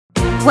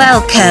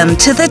Welcome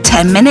to the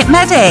 10-Minute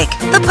Medic,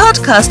 the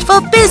podcast for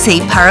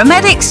busy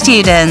paramedic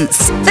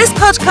students. This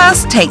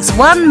podcast takes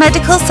one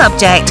medical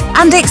subject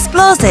and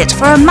explores it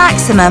for a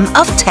maximum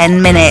of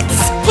 10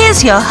 minutes.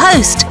 Here's your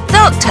host,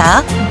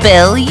 Dr.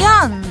 Bill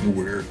Young.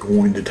 We're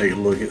going to take a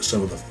look at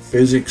some of the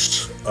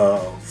physics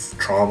of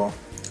trauma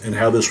and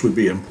how this would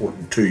be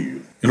important to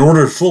you. In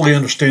order to fully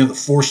understand the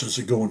forces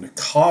that go into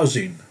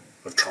causing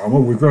of trauma,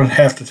 we're going to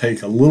have to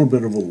take a little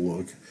bit of a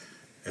look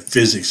at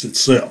physics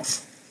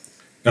itself.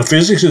 Now,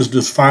 physics is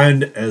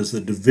defined as the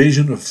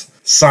division of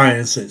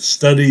science that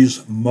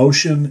studies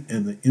motion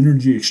and the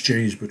energy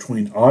exchange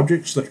between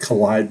objects that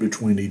collide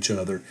between each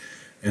other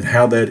and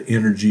how that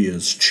energy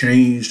is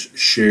changed,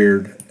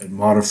 shared, and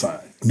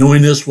modified.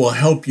 Knowing this will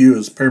help you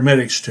as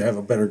paramedics to have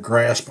a better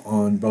grasp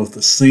on both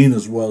the seen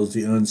as well as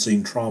the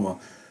unseen trauma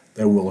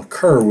that will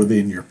occur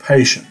within your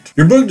patient.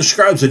 Your book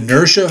describes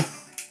inertia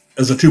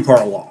as a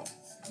two-part law.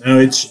 Now,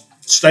 it's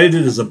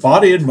stated as a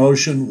body in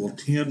motion will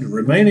tend to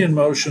remain in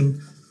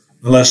motion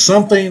unless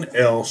something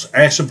else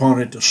acts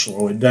upon it to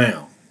slow it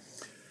down.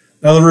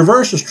 Now, the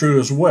reverse is true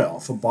as well.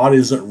 If a body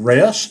is at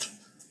rest,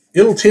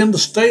 it'll tend to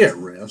stay at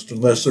rest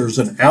unless there's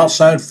an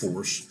outside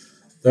force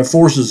that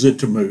forces it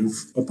to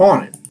move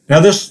upon it.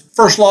 Now, this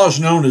first law is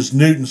known as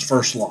Newton's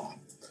first law.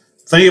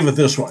 Think of it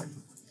this way.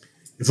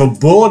 If a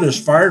bullet is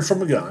fired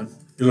from a gun,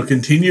 it'll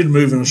continue to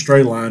move in a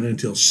straight line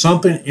until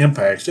something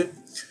impacts it,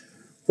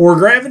 or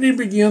gravity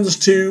begins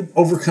to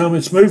overcome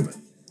its movement.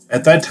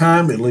 At that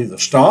time, it'll either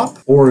stop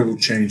or it'll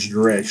change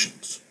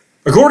directions.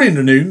 According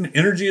to Newton,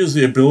 energy is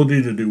the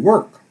ability to do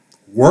work.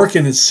 Work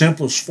in its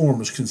simplest form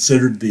is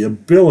considered the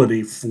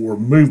ability for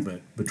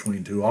movement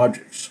between two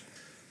objects.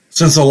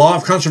 Since the law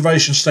of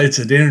conservation states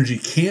that energy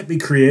can't be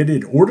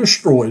created or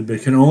destroyed,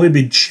 but can only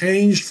be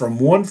changed from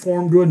one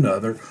form to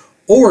another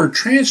or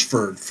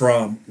transferred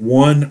from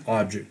one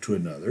object to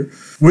another,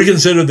 we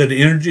consider that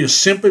energy is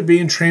simply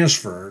being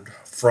transferred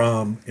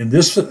from, in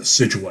this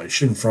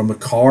situation, from the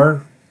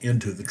car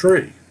into the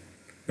tree.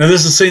 Now,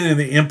 this is seen in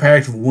the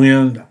impact of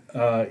when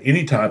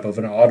any type of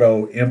an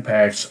auto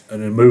impacts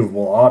an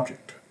immovable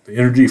object. The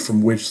energy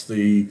from which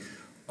the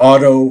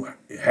auto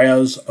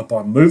has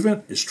upon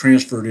movement is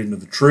transferred into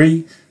the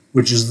tree,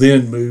 which is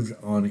then moved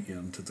on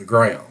into the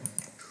ground.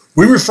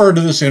 We refer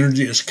to this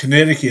energy as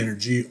kinetic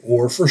energy,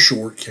 or for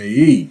short,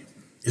 KE.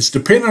 It's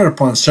dependent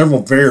upon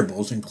several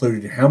variables,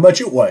 including how much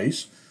it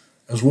weighs,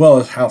 as well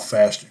as how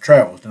fast it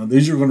travels. Now,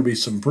 these are going to be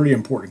some pretty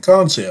important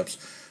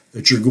concepts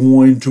that you're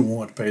going to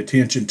want to pay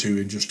attention to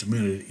in just a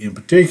minute in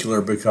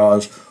particular,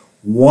 because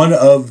one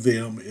of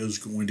them is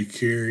going to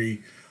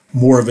carry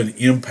more of an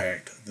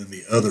impact than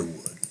the other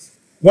would.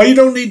 While you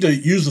don't need to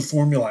use the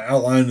formula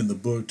outlined in the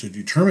book to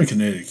determine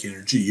kinetic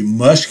energy, you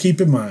must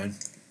keep in mind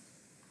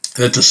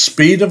that the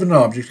speed of an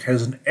object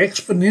has an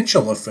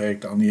exponential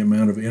effect on the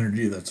amount of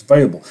energy that's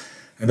available.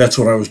 And that's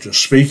what I was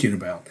just speaking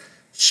about.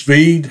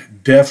 Speed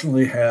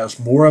definitely has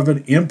more of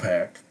an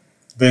impact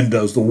than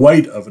does the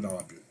weight of an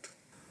object.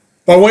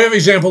 By way of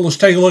example, let's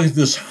take a look at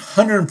this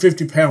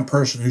 150-pound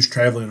person who's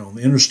traveling on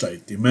the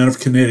interstate. The amount of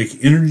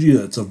kinetic energy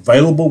that's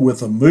available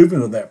with the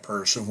movement of that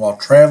person while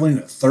traveling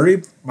at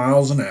 30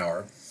 miles an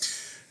hour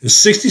is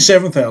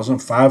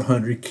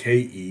 67,500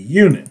 KE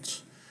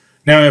units.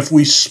 Now, if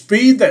we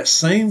speed that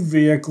same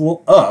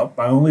vehicle up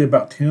by only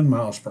about 10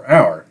 miles per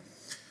hour,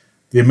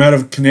 the amount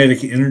of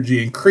kinetic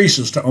energy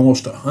increases to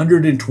almost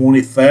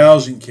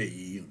 120,000 KE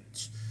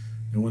units.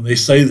 And when they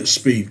say that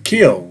speed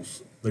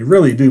kills, they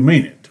really do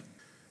mean it.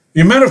 The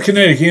amount of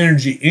kinetic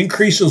energy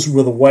increases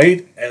with the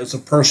weight as a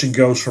person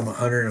goes from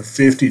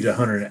 150 to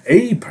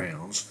 180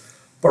 pounds,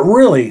 but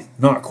really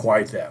not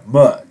quite that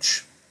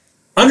much.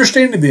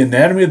 Understanding the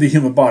anatomy of the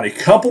human body,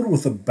 coupled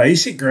with a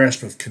basic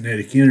grasp of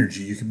kinetic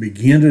energy, you can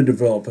begin to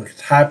develop a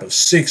type of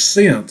sixth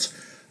sense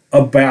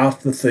about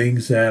the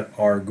things that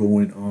are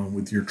going on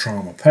with your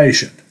trauma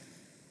patient.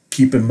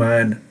 Keep in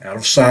mind, out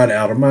of sight,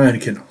 out of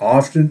mind can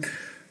often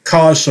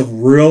cause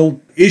some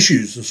real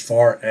issues as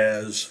far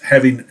as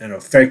having an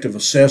effective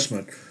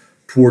assessment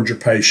towards your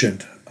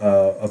patient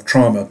of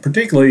trauma,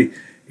 particularly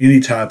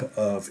any type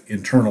of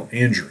internal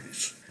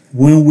injuries.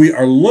 When we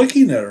are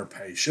looking at our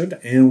patient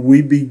and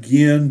we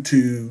begin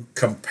to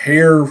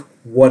compare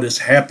what has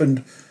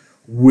happened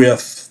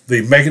with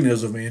the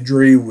mechanism of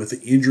injury, with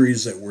the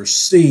injuries that we're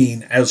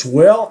seeing, as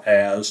well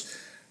as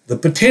the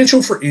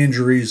potential for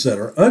injuries that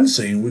are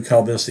unseen, we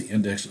call this the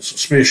index of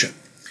suspicion.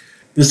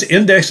 This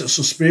index of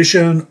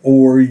suspicion,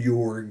 or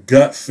your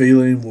gut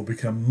feeling, will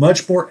become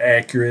much more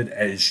accurate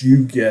as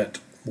you get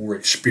more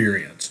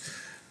experience.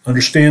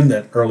 Understand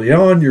that early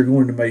on you're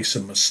going to make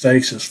some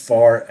mistakes as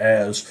far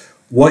as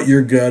what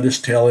your gut is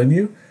telling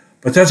you,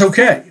 but that's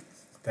okay.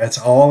 That's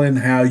all in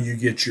how you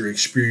get your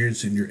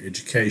experience and your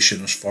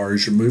education as far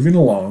as you're moving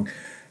along.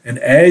 And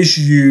as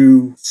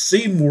you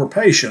see more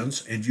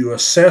patients and you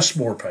assess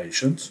more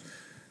patients,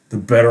 the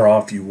better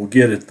off you will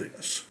get at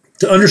this.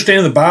 To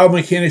understand the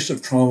biomechanics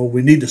of trauma,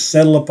 we need to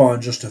settle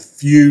upon just a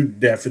few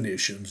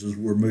definitions as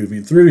we're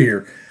moving through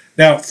here.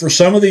 Now, for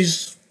some of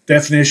these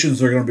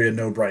definitions are going to be a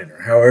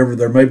no-brainer. However,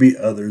 there may be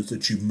others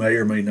that you may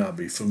or may not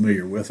be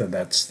familiar with, and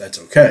that's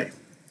okay.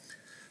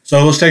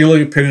 So let's take a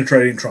look at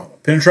penetrating trauma.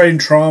 Penetrating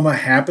trauma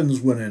happens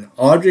when an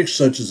object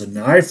such as a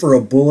knife or a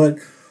bullet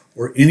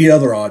or any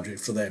other object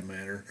for that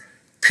matter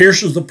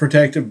pierces the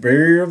protective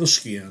barrier of the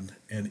skin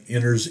and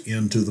enters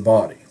into the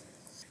body.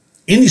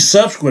 Any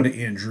subsequent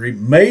injury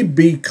may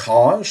be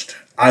caused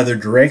either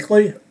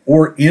directly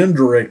or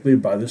indirectly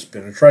by this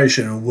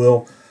penetration, and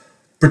we'll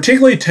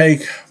particularly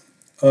take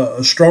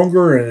a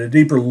stronger and a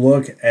deeper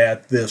look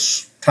at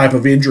this type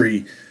of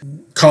injury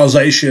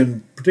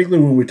causation,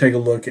 particularly when we take a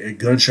look at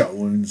gunshot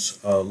wounds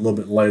a little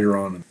bit later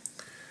on.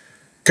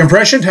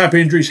 Compression type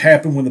injuries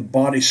happen when the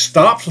body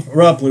stops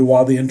abruptly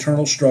while the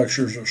internal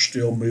structures are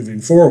still moving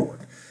forward.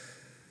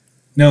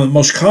 Now, the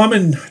most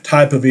common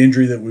type of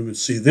injury that we would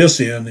see this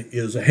in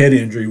is a head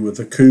injury with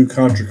a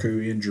coup-contra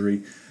coup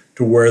injury,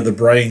 to where the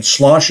brain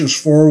sloshes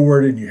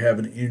forward and you have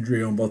an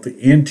injury on both the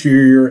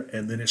interior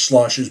and then it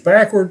sloshes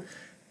backward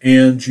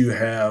and you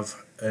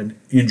have an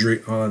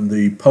injury on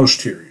the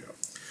posterior.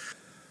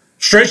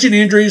 Stretching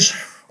injuries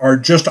are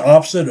just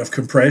opposite of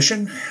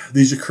compression.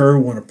 These occur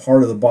when a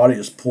part of the body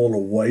is pulled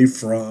away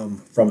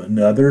from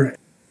another.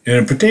 And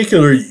in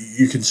particular,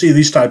 you can see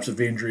these types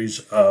of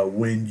injuries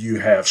when you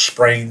have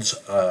sprains,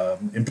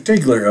 in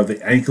particular of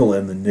the ankle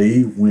and the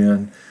knee,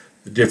 when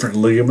the different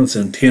ligaments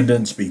and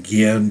tendons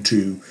begin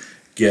to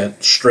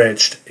get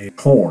stretched and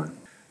torn.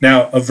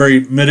 Now, a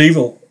very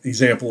medieval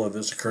example of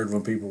this occurred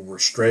when people were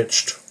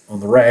stretched on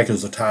the rack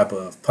as a type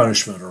of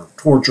punishment or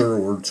torture,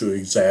 or to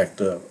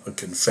exact a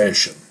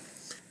confession.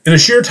 In a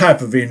shear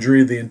type of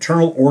injury, the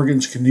internal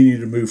organs continue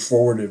to move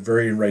forward at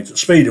varying rates of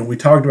speed. And we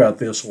talked about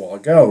this a while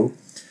ago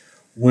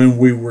when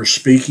we were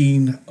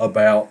speaking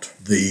about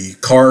the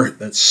car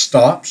that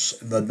stops,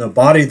 the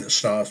body that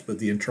stops, but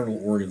the internal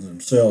organs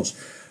themselves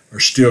are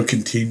still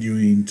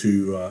continuing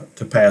to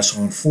pass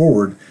on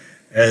forward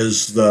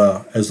as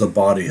the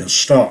body has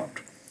stopped.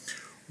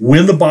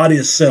 When the body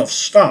itself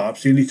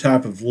stops, any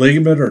type of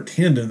ligament or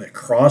tendon that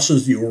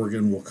crosses the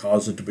organ will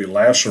cause it to be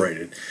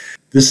lacerated.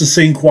 This is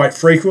seen quite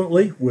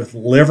frequently with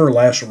liver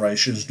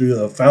lacerations due to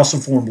the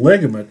falciform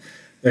ligament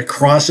that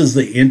crosses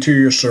the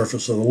interior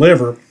surface of the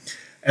liver,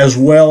 as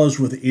well as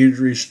with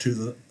injuries to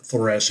the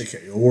thoracic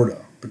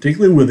aorta.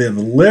 Particularly within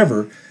the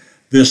liver,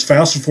 this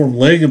falciform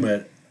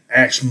ligament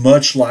acts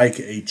much like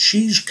a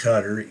cheese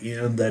cutter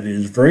in that it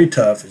is very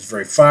tough, it's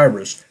very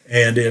fibrous,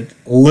 and the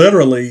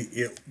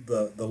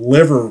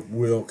liver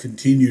will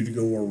continue to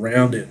go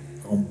around it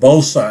on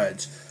both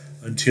sides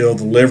until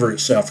the liver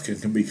itself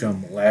can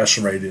become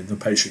lacerated and the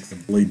patient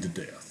can bleed to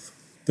death.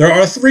 There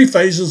are 3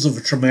 phases of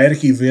a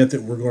traumatic event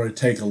that we're going to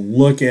take a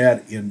look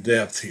at in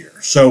depth here.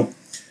 So,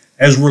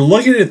 as we're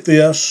looking at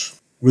this,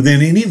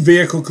 within any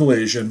vehicle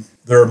collision,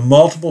 there are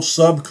multiple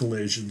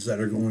sub-collisions that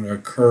are going to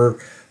occur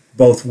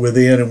both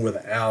within and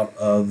without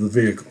of the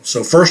vehicle.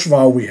 So first of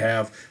all, we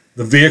have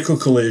the vehicle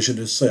collision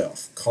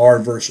itself. Car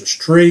versus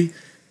tree,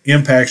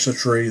 impacts the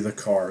tree, the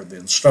car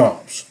then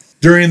stops.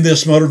 During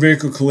this motor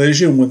vehicle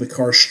collision, when the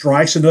car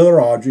strikes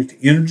another object,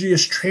 energy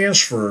is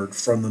transferred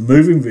from the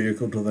moving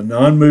vehicle to the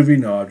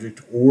non-moving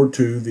object or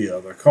to the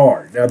other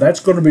car. Now that's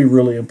going to be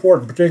really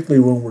important,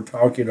 particularly when we're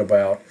talking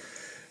about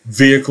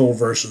vehicle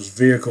versus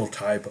vehicle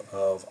type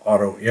of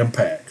auto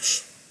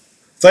impacts.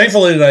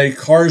 Thankfully today,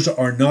 cars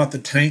are not the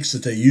tanks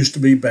that they used to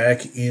be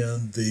back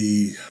in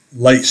the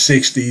late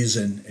 60s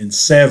and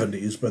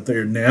 70s, but they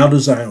are now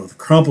designed with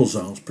crumple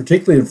zones,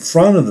 particularly in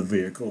front of the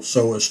vehicle,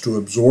 so as to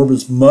absorb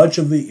as much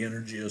of the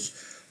energy as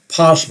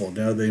possible.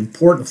 Now, the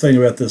important thing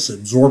about this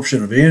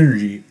absorption of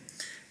energy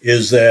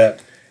is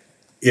that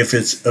if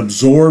it's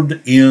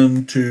absorbed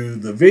into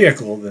the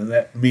vehicle, then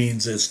that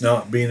means it's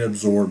not being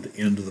absorbed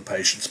into the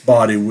patient's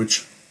body,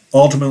 which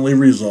ultimately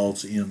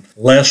results in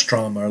less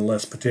trauma or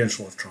less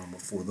potential of trauma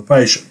for the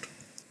patient.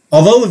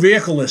 Although the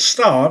vehicle is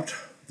stopped,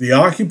 the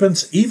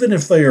occupants, even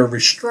if they are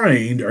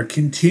restrained, are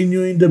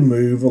continuing to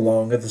move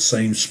along at the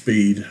same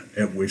speed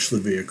at which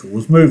the vehicle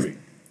was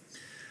moving.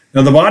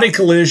 Now, the body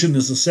collision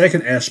is the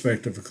second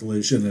aspect of a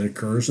collision that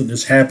occurs, and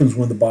this happens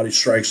when the body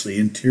strikes the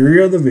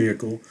interior of the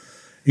vehicle,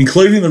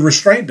 including the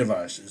restraint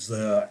devices,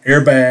 the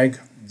airbag,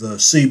 the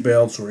seat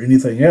belts, or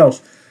anything else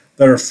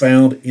that are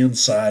found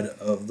inside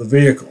of the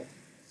vehicle.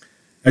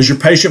 As your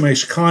patient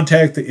makes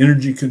contact, the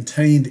energy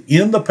contained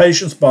in the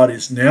patient's body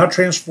is now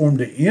transformed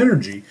to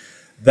energy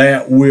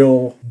that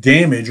will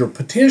damage or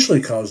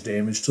potentially cause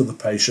damage to the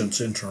patient's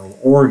internal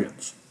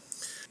organs.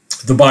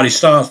 The body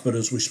stops, but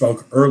as we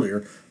spoke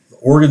earlier, the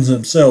organs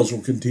themselves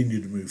will continue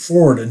to move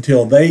forward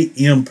until they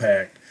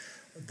impact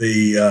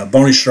the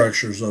bony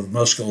structures of the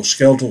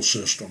musculoskeletal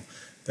system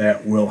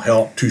that will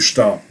help to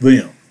stop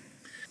them.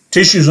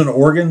 Tissues and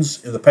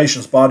organs in the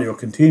patient's body will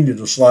continue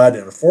to slide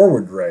in a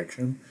forward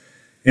direction,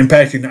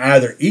 impacting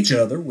either each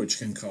other, which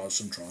can cause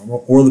some trauma,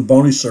 or the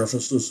bony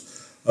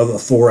surfaces of the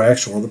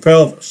thorax or the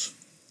pelvis.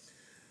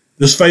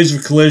 This phase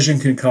of collision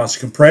can cause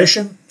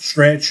compression,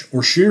 stretch,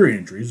 or shear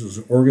injuries as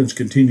the organs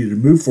continue to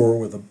move forward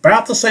with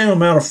about the same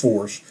amount of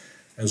force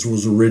as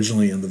was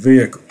originally in the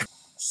vehicle.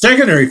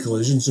 Secondary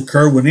collisions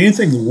occur when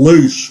anything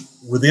loose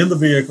within the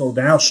vehicle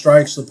now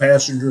strikes the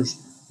passengers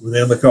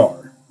within the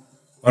car.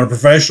 On a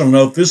professional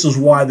note, this is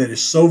why that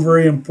is so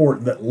very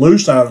important that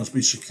loose items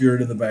be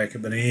secured in the back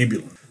of an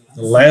ambulance.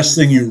 The last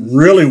thing you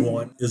really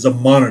want is a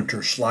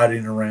monitor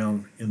sliding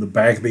around in the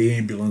back of the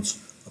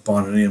ambulance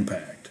upon an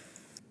impact.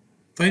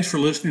 Thanks for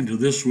listening to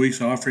this week's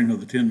offering of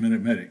the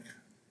 10-Minute Medic.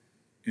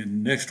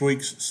 In next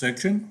week's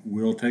section,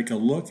 we'll take a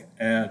look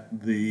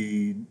at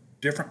the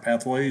different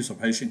pathways a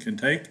patient can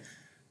take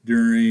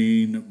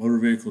during motor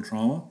vehicle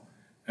trauma,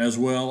 as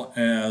well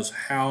as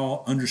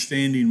how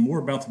understanding more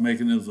about the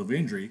mechanisms of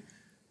injury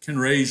can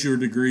raise your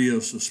degree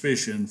of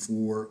suspicion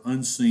for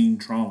unseen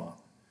trauma.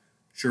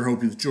 Sure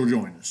hope that you'll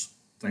join us.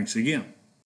 Thanks again.